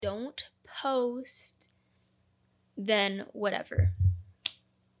don't post, then whatever.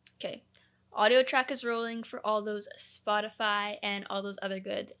 Okay. Audio track is rolling for all those Spotify and all those other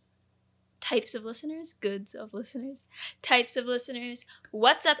good types of listeners.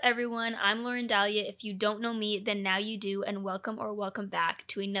 What's up, everyone? I'm Lauren Dahlia. If you don't know me, then now you do, and welcome back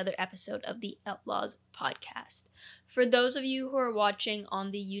to another episode of the Outlaws podcast. For those of you who are watching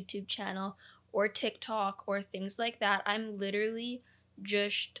on the YouTube channel or TikTok or things like that, I'm literally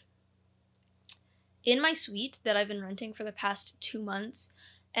just in my suite that I've been renting for the past 2 months,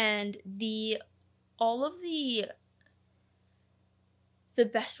 and the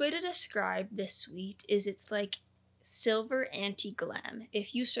best way to describe this suite is it's like silver anti-glam.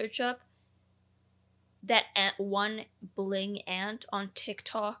 If you search up that one bling ant on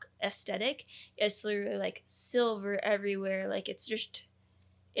TikTok aesthetic, it's literally like silver everywhere. Like it's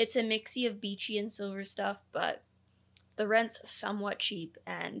a mixie of beachy and silver stuff, but the rent's somewhat cheap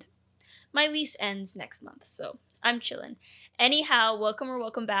and my lease ends next month, so I'm chilling. Anyhow,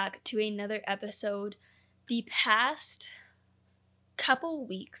 welcome back to another episode. The past couple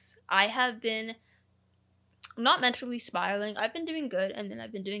weeks, I have been not mentally spiraling. I've been doing good, and then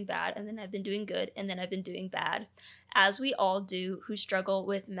I've been doing bad, and then I've been doing good, and then I've been doing bad. As we all do who struggle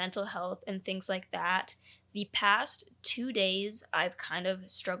with mental health and things like that. The past 2 days, I've kind of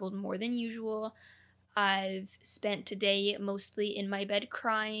struggled more than usual. I've spent today mostly in my bed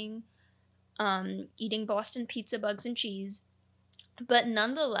crying, eating Boston pizza, bugs, and cheese. But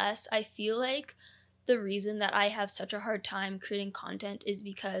nonetheless, I feel like the reason that I have such a hard time creating content is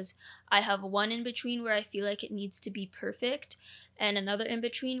because I have one in between where I feel like it needs to be perfect, and another in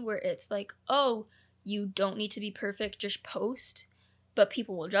between where it's like, oh, you don't need to be perfect, just post, but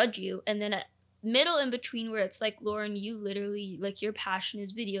people will judge you. And then a middle in between where it's like, Lauren, you literally, like, your passion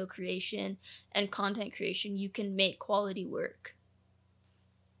is video creation and content creation. You can make quality work.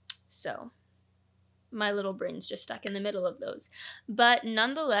 So my little brain's just stuck in the middle of those. But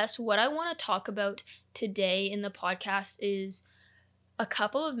nonetheless, what I want to talk about today in the podcast is a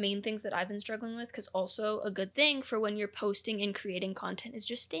couple of main things that I've been struggling with, because also a good thing for when you're posting and creating content is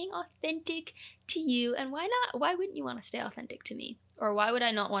just staying authentic to you. And why not? Why wouldn't you want to stay authentic to me? Or why would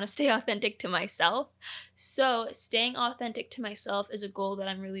I not want to stay authentic to myself? So staying authentic to myself is a goal that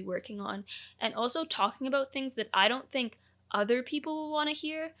I'm really working on. And also talking about things that I don't think other people will want to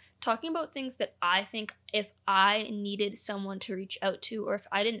hear, talking about things that I think if I needed someone to reach out to, or if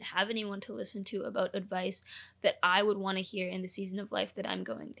I didn't have anyone to listen to about advice, that I would want to hear in the season of life that I'm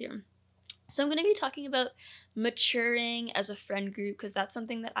going through. So I'm going to be talking about maturing as a friend group, because that's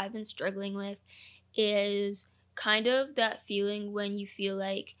something that I've been struggling with, is kind of that feeling when you feel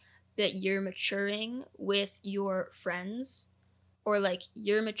like that you're maturing with your friends, or like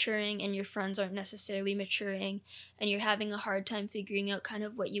you're maturing and your friends aren't necessarily maturing, and you're having a hard time figuring out kind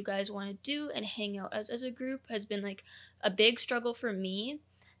of what you guys want to do and hang out as a group, has been like a big struggle for me.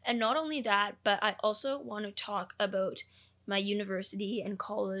 And not only that, but I also want to talk about my university and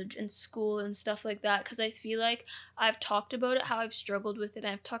college and school and stuff like that, because I feel like I've talked about it, how I've struggled with it,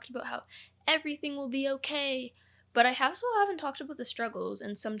 and I've talked about how everything will be okay, but I also haven't talked about the struggles,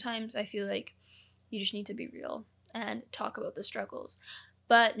 and sometimes I feel like you just need to be real and talk about the struggles.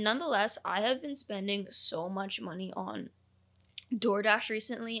 But nonetheless, I have been spending so much money on DoorDash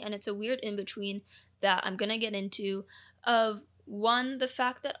recently, and it's a weird in-between that I'm gonna get into, of one, the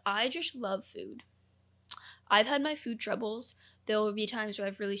fact that I just love food. I've had my food troubles. There will be times where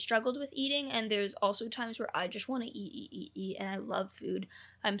I've really struggled with eating, and there's also times where I just want to eat, and I love food.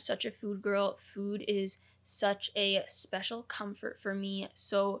 I'm such a food girl. Food is such a special comfort for me.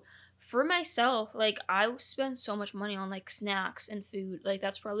 So for myself, like, I spend so much money on like snacks and food. Like,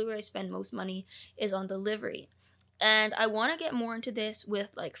 that's probably where I spend most money, is on delivery. And I want to get more into this with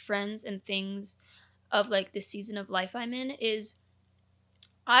like friends and things of like the season of life I'm in, is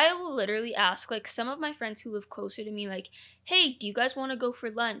I will literally ask like some of my friends who live closer to me, like, hey, do you guys want to go for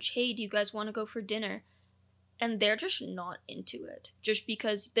lunch? Hey, do you guys want to go for dinner? And they're just not into it, just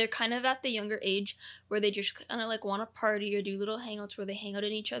because they're kind of at the younger age where they just kind of like want to party or do little hangouts where they hang out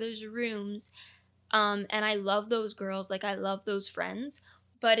in each other's rooms. And I love those girls, like I love those friends,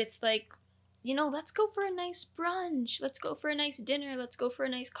 but it's like, let's go for a nice brunch, let's go for a nice dinner, let's go for a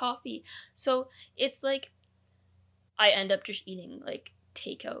nice coffee. So it's like I end up just eating like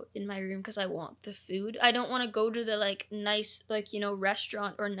takeout in my room because I want the food. I don't want to go to the like nice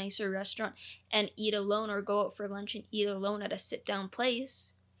restaurant or nicer restaurant and eat alone, or go out for lunch and eat alone at a sit down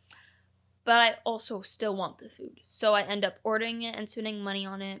place. But I also still want the food, so I end up ordering it and spending money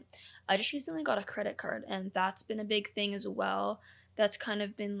on it. I just recently got a credit card, and that's been a big thing as well. That's kind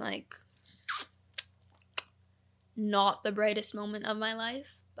of been like not the brightest moment of my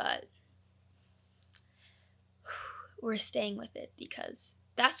life, but we're staying with it because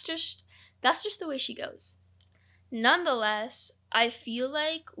that's just the way she goes. Nonetheless, I feel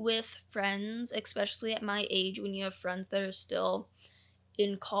like with friends, especially at my age, when you have friends that are still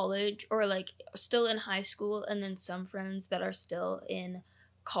in college or like still in high school, and then some friends that are still in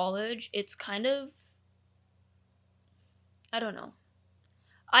college, it's kind of, I don't know.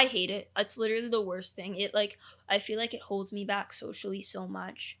 I hate it. It's literally the worst thing. I feel like it holds me back socially so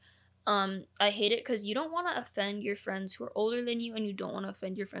much. I hate it because you don't want to offend your friends who are older than you, and you don't want to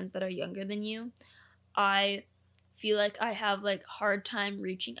offend your friends that are younger than you. I feel like I have like hard time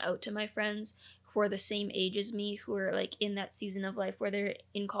reaching out to my friends who are the same age as me, who are like in that season of life where they're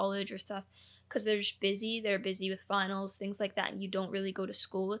in college or stuff, because they're just busy. They're busy with finals, things like that, and you don't really go to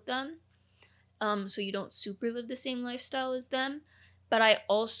school with them. So you don't super live the same lifestyle as them. But I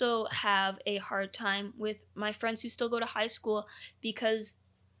also have a hard time with my friends who still go to high school, because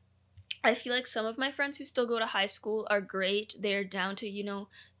I feel like some of my friends who still go to high school are great. They're down to,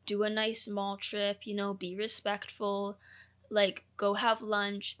 do a nice small trip, be respectful, like go have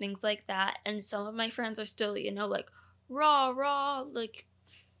lunch, things like that. And some of my friends are still, like raw, like,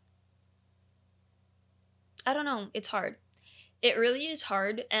 I don't know. It's hard. It really is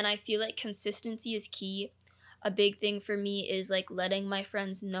hard. And I feel like consistency is key. A big thing for me is like letting my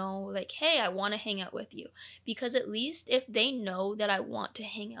friends know, like, hey, I want to hang out with you. Because at least if they know that I want to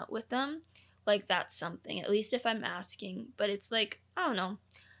hang out with them, like that's something. At least if I'm asking. But it's like, I don't know.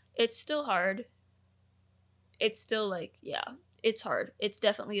 It's still hard. It's still like, yeah, it's hard. It's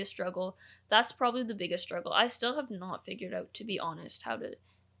definitely a struggle. That's probably the biggest struggle. I still have not figured out, to be honest, how to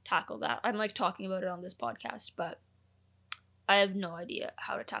tackle that. I'm like talking about it on this podcast, but I have no idea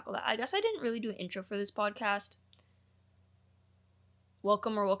how to tackle that. I guess I didn't really do an intro for this podcast.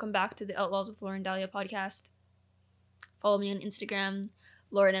 Welcome back to the Outlaws with Lauren Dahlia podcast. Follow me on Instagram,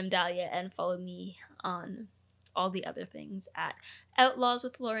 Lauren M. Dahlia, and follow me on all the other things at Outlaws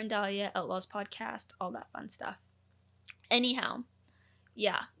with Lauren Dahlia, Outlaws podcast, all that fun stuff. Anyhow,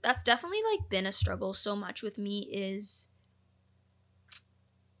 yeah, that's definitely like been a struggle so much with me, is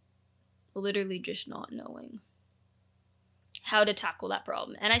literally just not knowing how to tackle that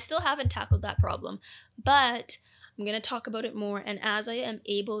problem. And I still haven't tackled that problem, but I'm going to talk about it more. And as I am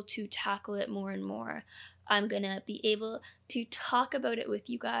able to tackle it more and more, I'm going to be able to talk about it with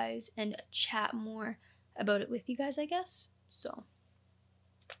you guys and chat more about it with you guys, I guess. So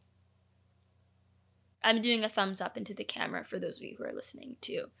I'm doing a thumbs up into the camera for those of you who are listening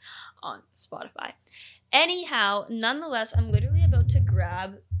to on Spotify. Anyhow, nonetheless, I'm literally about to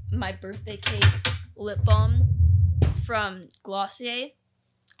grab my birthday cake lip balm from Glossier.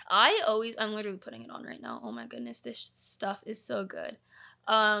 I'm literally putting it on right now. Oh my goodness, this stuff is so good.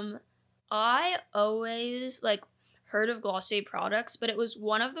 I always like heard of Glossier products, but it was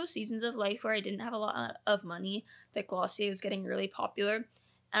one of those seasons of life where I didn't have a lot of money that Glossier was getting really popular,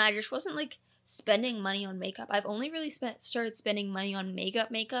 and I just wasn't like spending money on makeup. I've only really started spending money on makeup,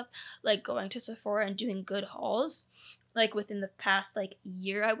 like going to Sephora and doing good hauls, like within the past like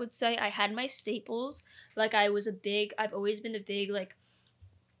year, I would say. I had my staples. Like I've always been a big like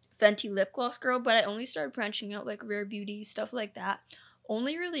Fenty lip gloss girl, but I only started branching out like Rare Beauty, stuff like that,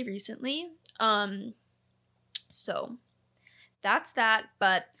 only really recently. So that's that,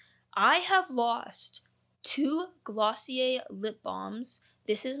 but I have lost 2 Glossier lip balms.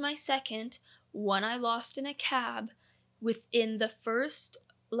 This is my second. One I lost in a cab within the first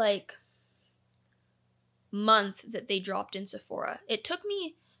like month that they dropped in Sephora. It took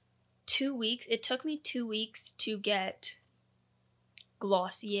me 2 weeks. It took me 2 weeks to get the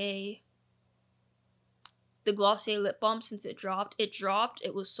Glossier lip balm since it dropped.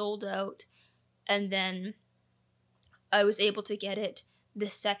 It was sold out, and then I was able to get it the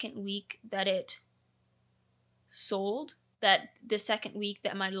second week that it sold, the second week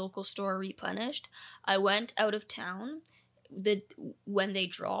that my local store replenished. I went out of town when they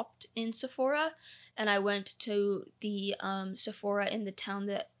dropped in Sephora, and I went to the Sephora in the town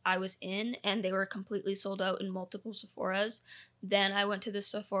that I was in, and they were completely sold out in multiple Sephoras. Then I went to the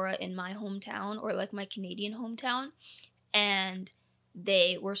Sephora in my hometown, or like my Canadian hometown, and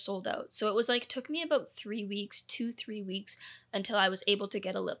they were sold out. So it was like, took me about 3 weeks, 2-3 weeks, until I was able to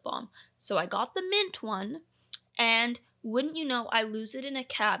get a lip balm. So I got the mint one, and wouldn't you know, I lose it in a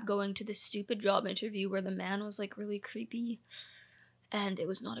cab going to this stupid job interview where the man was like really creepy, and it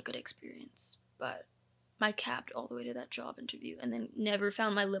was not a good experience. But I cabbed all the way to that job interview and then never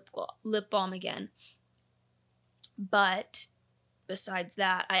found my lip balm again. But besides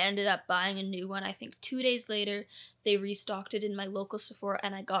that, I ended up buying a new one. I think 2 days later, they restocked it in my local Sephora,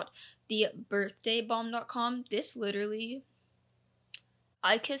 and I got the birthdaybalm.com. This literally,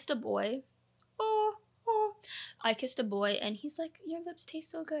 I kissed a boy. Oh, oh. I kissed a boy, and he's like, your lips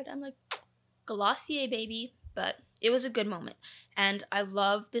taste so good. I'm like, Glossier, baby. But it was a good moment. And I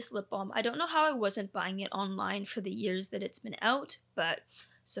love this lip balm. I don't know how I wasn't buying it online for the years that it's been out, but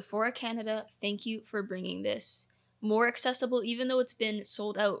Sephora Canada, thank you for bringing this more accessible, even though it's been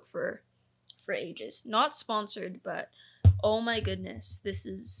sold out for ages. Not sponsored, but oh my goodness,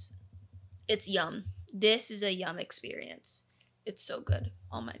 it's yum. This is a yum experience. It's so good.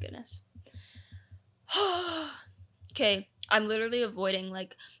 Oh my goodness. Okay, I'm literally avoiding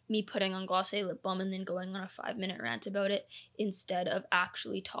like me putting on Glossier lip balm and then going on a 5-minute rant about it instead of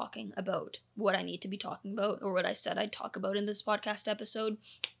actually talking about what I need to be talking about or what I said I'd talk about in this podcast episode,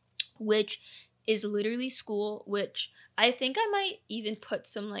 which is literally school, which I think I might even put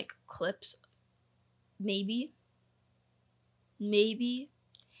some like clips maybe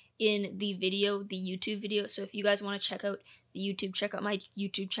in the YouTube video. So if you guys want to check out the YouTube, check out my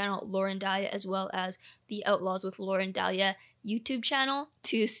YouTube channel, Lauren Dahlia, as well as the Outlaws with Lauren Dahlia YouTube channel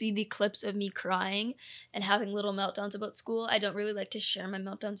to see the clips of me crying and having little meltdowns about school. I don't really like to share my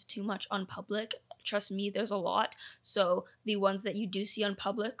meltdowns too much on public. Trust me, there's a lot. So the ones that you do see on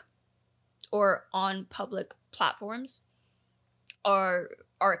public or on public platforms are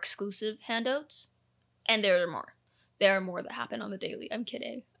exclusive handouts. And there are more. There are more that happen on the daily. I'm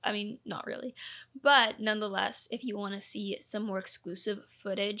kidding. I mean, not really. But nonetheless, if you want to see some more exclusive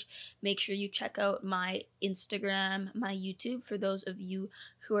footage, make sure you check out my Instagram, my YouTube, for those of you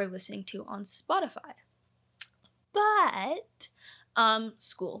who are listening to on Spotify. But,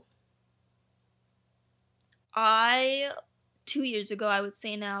 school. 2 years ago, I would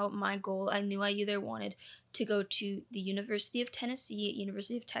say now, my goal, I knew I either wanted to go to the University of Tennessee,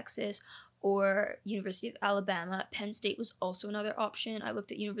 University of Texas, or University of Alabama. Penn State was also another option. I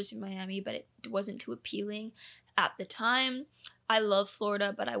looked at University of Miami, but it wasn't too appealing at the time. I love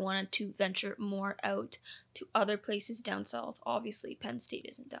Florida, but I wanted to venture more out to other places down south. Obviously, Penn State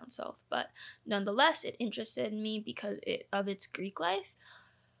isn't down south, but nonetheless, it interested me because of its Greek life.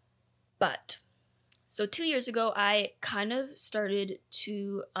 But, so 2 years ago, I kind of started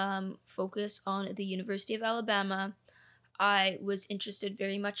to focus on the University of Alabama. I was interested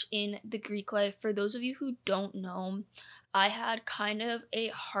very much in the Greek life. For those of you who don't know, I had kind of a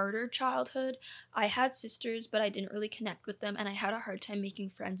harder childhood. I had sisters, but I didn't really connect with them, and I had a hard time making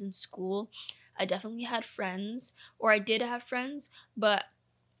friends in school. I definitely had friends, or I did have friends, but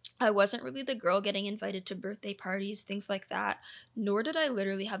I wasn't really the girl getting invited to birthday parties, things like that, nor did I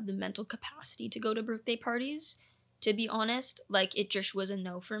literally have the mental capacity to go to birthday parties, to be honest. Like, it just was a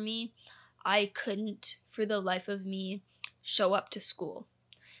no for me. I couldn't, for the life of me, show up to school.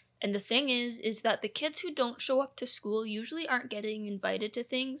 And the thing is that the kids who don't show up to school usually aren't getting invited to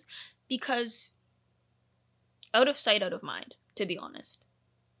things because out of sight, out of mind, to be honest.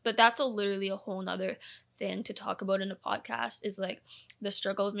 But that's literally a whole nother thing to talk about in a podcast, is like the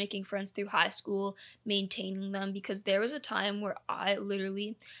struggle of making friends through high school, maintaining them, because there was a time where I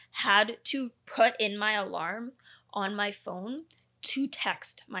literally had to put in my alarm on my phone to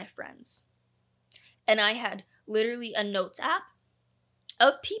text my friends. And I had literally a notes app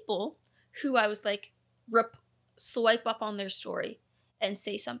of people who I was like, swipe up on their story and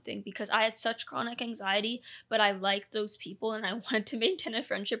say something, because I had such chronic anxiety, but I liked those people and I wanted to maintain a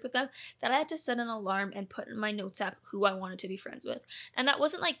friendship with them, that I had to set an alarm and put in my notes app who I wanted to be friends with. And that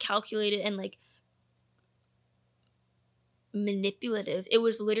wasn't like calculated and like manipulative. It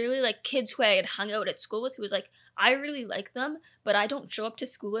was literally like kids who I had hung out at school with, who was like, I really like them, but I don't show up to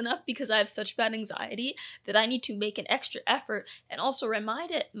school enough because I have such bad anxiety that I need to make an extra effort, and also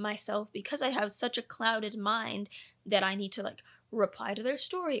remind myself, because I have such a clouded mind, that I need to like reply to their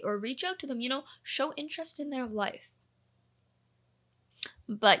story or reach out to them, show interest in their life.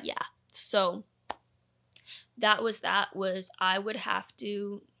 But yeah, so that was I would have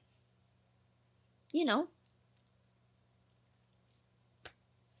to,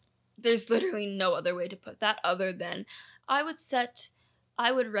 there's literally no other way to put that other than I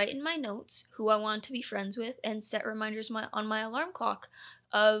would write in my notes who I wanted to be friends with and set reminders on my alarm clock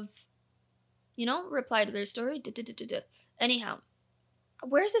of, reply to their story. Anyhow,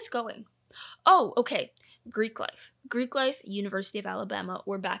 where's this going? Oh, okay. Greek life, University of Alabama.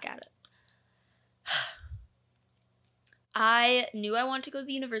 We're back at it. I knew I wanted to go to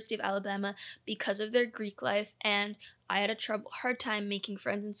the University of Alabama because of their Greek life, and I had a hard time making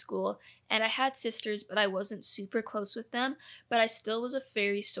friends in school, and I had sisters, but I wasn't super close with them, but I still was a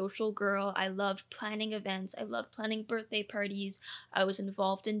very social girl. I loved planning events. I loved planning birthday parties. I was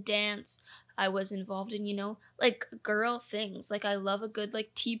involved in dance. I was involved in, like girl things. Like, I love a good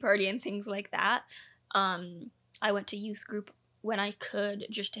like tea party and things like that. I went to youth group when I could,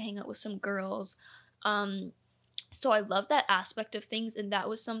 just to hang out with some girls. So I love that aspect of things, and that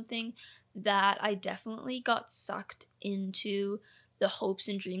was something that I definitely got sucked into the hopes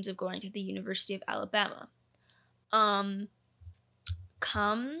and dreams of going to the University of Alabama. Come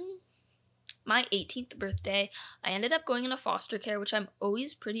my 18th birthday, I ended up going into foster care, which I'm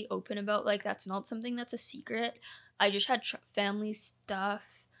always pretty open about. Like, that's not something that's a secret. I just had family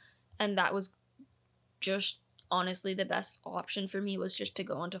stuff, and that was just honestly the best option for me, was just to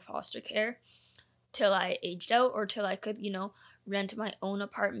go into foster care till I aged out, or till I could, rent my own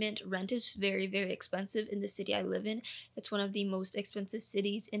apartment. Rent is very, very expensive in the city I live in. It's one of the most expensive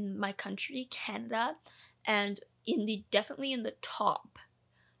cities in my country, Canada, and definitely in the top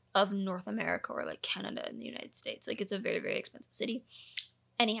of North America, or like Canada and the United States. Like, it's a very, very expensive city.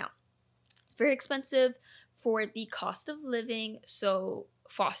 Anyhow, it's very expensive for the cost of living, so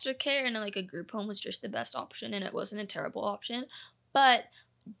foster care and like a group home was just the best option, and it wasn't a terrible option. But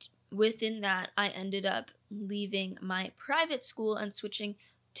within that, I ended up leaving my private school and switching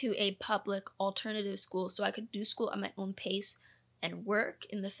to a public alternative school, so I could do school at my own pace and work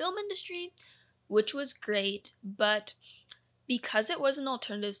in the film industry, which was great. But because it was an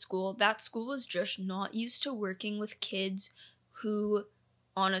alternative school, that school was just not used to working with kids who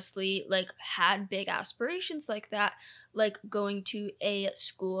honestly like had big aspirations like that, like going to a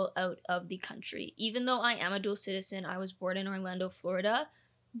school out of the country. Even though I am a dual citizen, I was born in Orlando, Florida.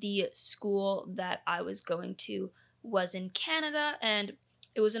 The school that I was going to was in Canada, and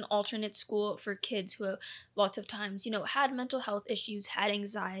it was an alternate school for kids who lots of times, had mental health issues, had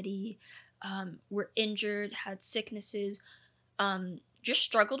anxiety, were injured, had sicknesses, just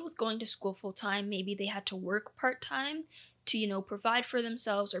struggled with going to school full time. Maybe they had to work part time to, provide for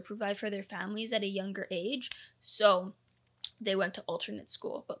themselves or provide for their families at a younger age. So they went to alternate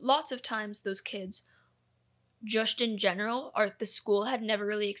school. But lots of times those kids, just in general, the school had never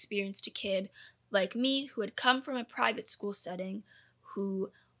really experienced a kid like me who had come from a private school setting, who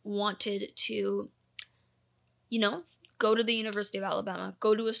wanted to, go to the University of Alabama,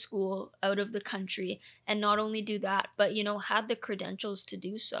 go to a school out of the country, and not only do that, but, had the credentials to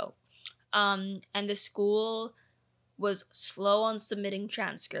do so. And the school was slow on submitting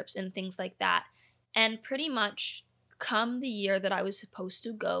transcripts and things like that. And pretty much come the year that I was supposed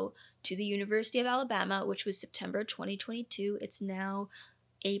to go to the University of Alabama, which was September 2022, it's now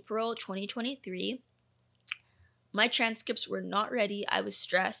April 2023, my transcripts were not ready. I was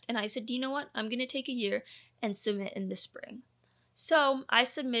stressed, and I said, you know what? I'm going to take a year and submit in the spring. So I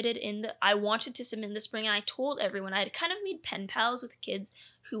wanted to submit in the spring, and I told everyone. I had kind of made pen pals with kids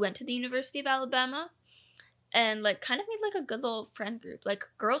who went to the University of Alabama, and like kind of made like a good little friend group, like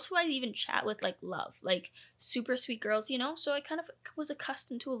girls who I even chat with, like love, like super sweet girls, so I kind of was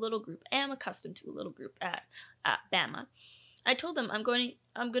accustomed to a little group. I am accustomed to a little group at Bama. I told them I'm going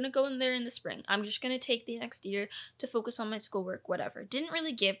to go in there in the spring. I'm just going to take the next year to focus on my schoolwork, whatever. Didn't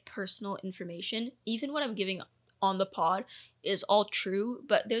really give personal information. Even what I'm giving on the pod is all true,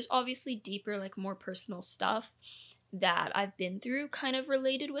 but there's obviously deeper, like more personal stuff that I've been through kind of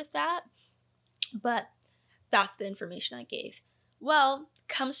related with that. But that's the information I gave. Well,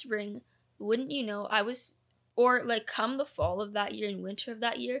 come spring, wouldn't you know, come the fall of that year and winter of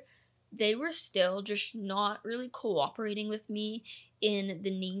that year, they were still just not really cooperating with me in the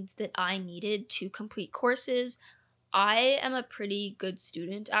needs that I needed to complete courses. I am a pretty good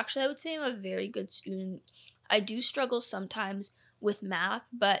student. Actually, I would say I'm a very good student. I do struggle sometimes with math,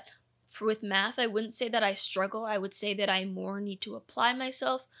 but with math, I wouldn't say that I struggle. I would say that I more need to apply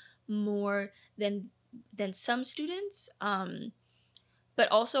myself more than some students. But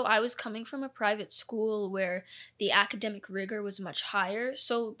also, I was coming from a private school where the academic rigor was much higher,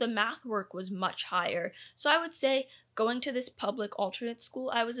 so the math work was much higher. So I would say going to this public alternate school,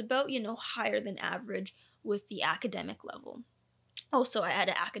 I was about, higher than average with the academic level. Also, I had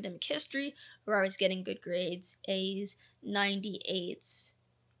an academic history where I was getting good grades, A's, 98s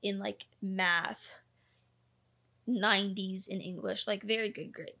in like math, 90s in English, like very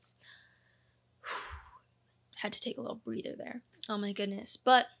good grades. Had to take a little breather there. Oh my goodness.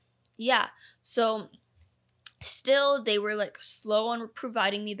 But yeah, so still they were like slow on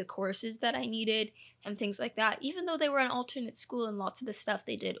providing me the courses that I needed and things like that, even though they were an alternate school and lots of the stuff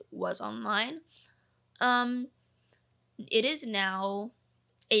they did was online. It is now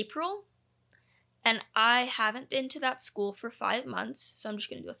April, and I haven't been to that school for 5 months, so I'm just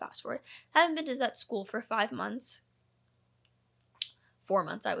going to do a fast forward. I haven't been to that school for 5 months. 4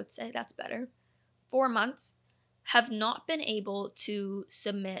 months, I would say. That's better. 4 months. Have not been able to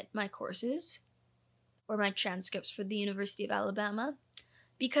submit my courses or my transcripts for the University of Alabama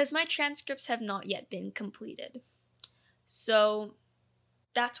because my transcripts have not yet been completed. So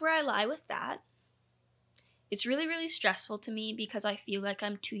that's where I lie with that. It's really, really stressful to me because I feel like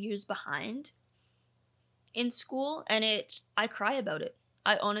I'm 2 years behind in school, and I cry about it.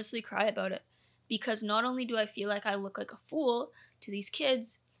 I honestly cry about it because not only do I feel like I look like a fool to these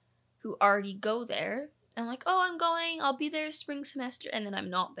kids who already go there, and like, oh, I'll be there spring semester, and then I'm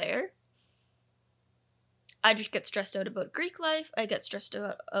not there. I just get stressed out about Greek life. I get stressed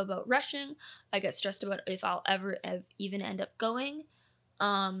about rushing. I get stressed about if I'll ever even end up going.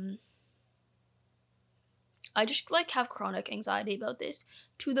 I just like have chronic anxiety about this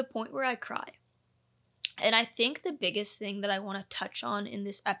to the point where I cry. And I think the biggest thing that I want to touch on in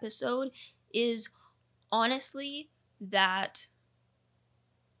this episode is honestly that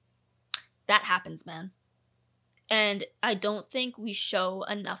happens, man. And I don't think we show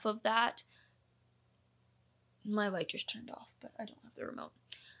enough of that. My light just turned off, but I don't have the remote.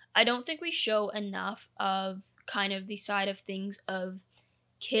 I don't think we show enough of kind of the side of things of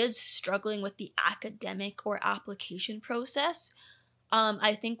kids struggling with the academic or application process.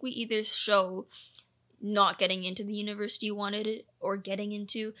 I think we either show not getting into the university you wanted or getting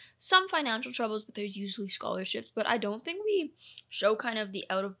into some financial troubles, but there's usually scholarships. But I don't think we show kind of the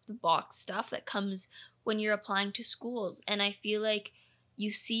out of the box stuff that comes when you're applying to schools. And I feel like you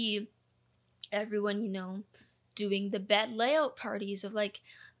see everyone, doing the bed layout parties of like,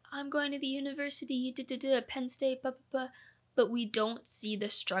 I'm going to the university, Penn State, blah, blah, blah. But we don't see the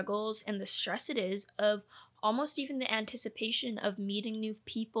struggles and the stress it is of almost even the anticipation of meeting new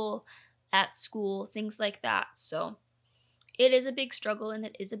people at school, things like that. So it is a big struggle and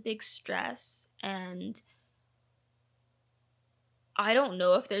it is a big stress. And I don't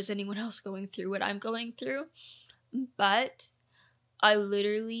know if there's anyone else going through what I'm going through, but I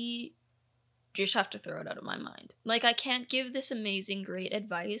literally just have to throw it out of my mind. Like, I can't give this amazing, great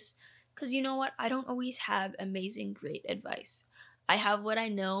advice because you know what? I don't always have amazing, great advice. I have what I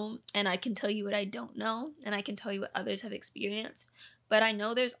know, and I can tell you what I don't know, and I can tell you what others have experienced. But I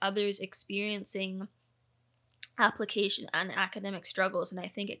know there's others experiencing application and academic struggles, and I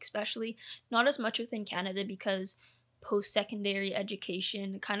think especially not as much within Canada because post-secondary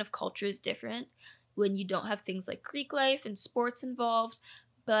education kind of culture is different when you don't have things like Greek life and sports involved.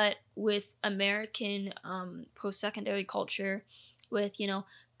 But with American post-secondary culture, with,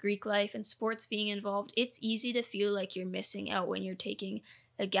 Greek life and sports being involved, it's easy to feel like you're missing out when you're taking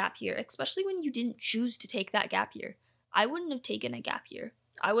a gap year, especially when you didn't choose to take that gap year. I wouldn't have taken a gap year.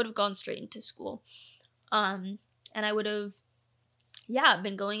 I would have gone straight into school. And I would have,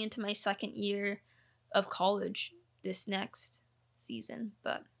 been going into my second year of college this next season.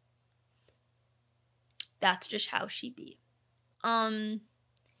 But that's just how she be.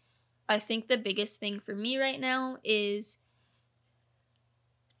 I think the biggest thing for me right now is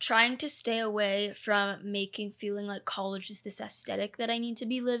trying to stay away from feeling like college is this aesthetic that I need to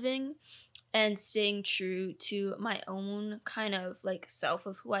be living, and staying true to my own kind of like self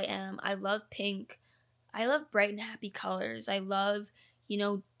of who I am. I love pink. I love bright and happy colors. I love,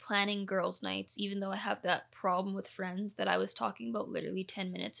 planning girls' nights, even though I have that problem with friends that I was talking about literally 10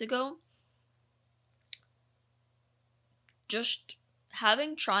 minutes ago. Just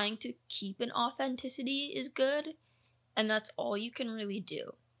trying to keep an authenticity is good, and that's all you can really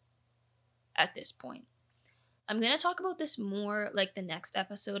do at this point. I'm going to talk about this more like the next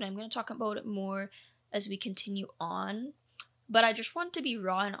episode. I'm going to talk about it more as we continue on, but I just want to be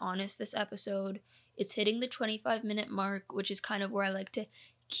raw and honest this episode. It's hitting the 25-minute mark, which is kind of where I like to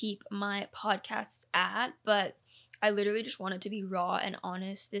keep my podcasts at, but I literally just wanted to be raw and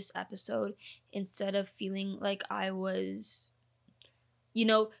honest this episode instead of feeling like I was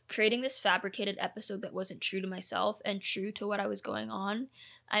creating this fabricated episode that wasn't true to myself and true to what I was going on.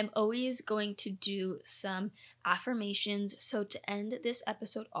 I'm always going to do some affirmations. So to end this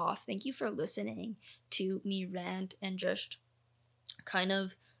episode off, thank you for listening to me rant and just kind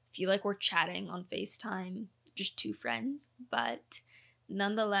of feel like we're chatting on FaceTime, just two friends. But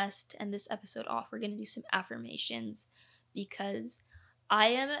nonetheless, to end this episode off, we're going to do some affirmations because I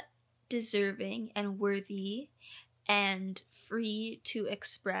am deserving and worthy and free to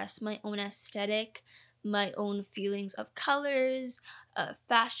express my own aesthetic, my own feelings of colors,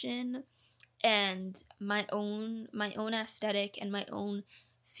 fashion, and my own aesthetic and my own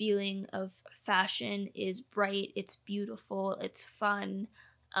feeling of fashion is bright, it's beautiful, it's fun,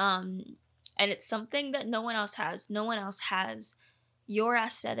 and it's something that no one else has. No one else has your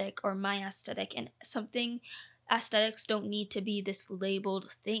aesthetic or my aesthetic, and aesthetics don't need to be this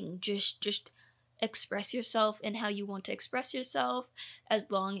labeled thing. Just express yourself in how you want to express yourself, as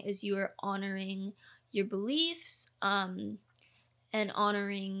long as you are honoring your beliefs, and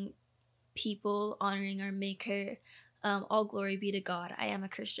honoring people, honoring our maker, All glory be to God. I am a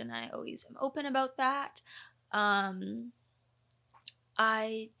Christian. I always am open about that.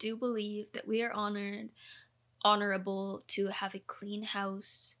 I do believe that we are honorable to have a clean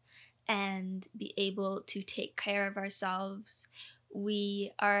house and be able to take care of ourselves.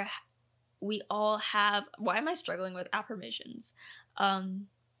 We all have, why am I struggling with affirmations?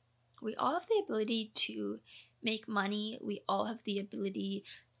 We all have the ability to make money. We all have the ability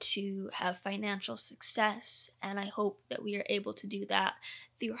to have financial success, and I hope that we are able to do that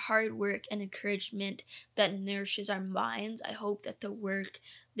through hard work and encouragement that nourishes our minds. I hope that the work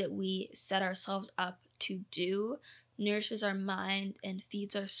that we set ourselves up to do nourishes our mind and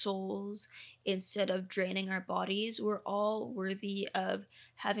feeds our souls instead of draining our bodies. We're all worthy of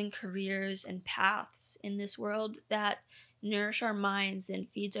having careers and paths in this world that nourish our minds and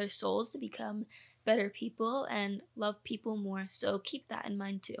feeds our souls to become better people and love people more. So keep that in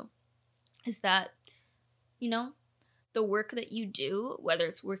mind too. Is that, the work that you do, whether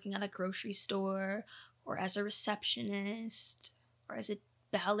it's working at a grocery store or as a receptionist or as a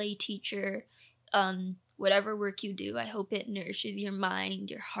ballet teacher, whatever work you do, I hope it nourishes your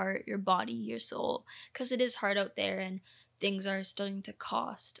mind, your heart, your body, your soul, because it is hard out there and things are starting to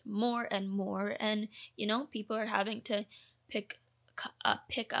cost more and more, and people are having to pick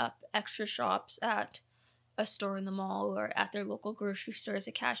up extra shops at a store in the mall or at their local grocery store as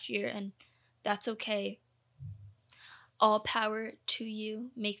a cashier, and that's okay. All power to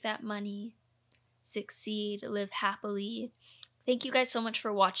you. Make that money. Succeed. Live happily. Thank you guys so much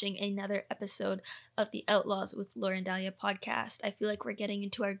for watching another episode of the Outlaws with Lauren Dahlia podcast. I feel like we're getting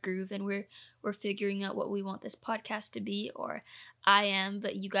into our groove and we're figuring out what we want this podcast to be, or I am,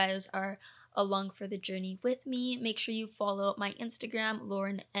 but you guys are along for the journey with me. Make sure you follow my Instagram,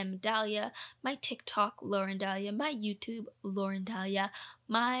 Lauren M. Dahlia, my TikTok, Lauren Dahlia, my YouTube, Lauren Dahlia,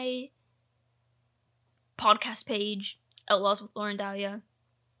 my podcast page, Outlaws with Lauren Dahlia.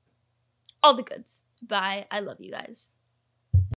 All the goods. Bye. I love you guys.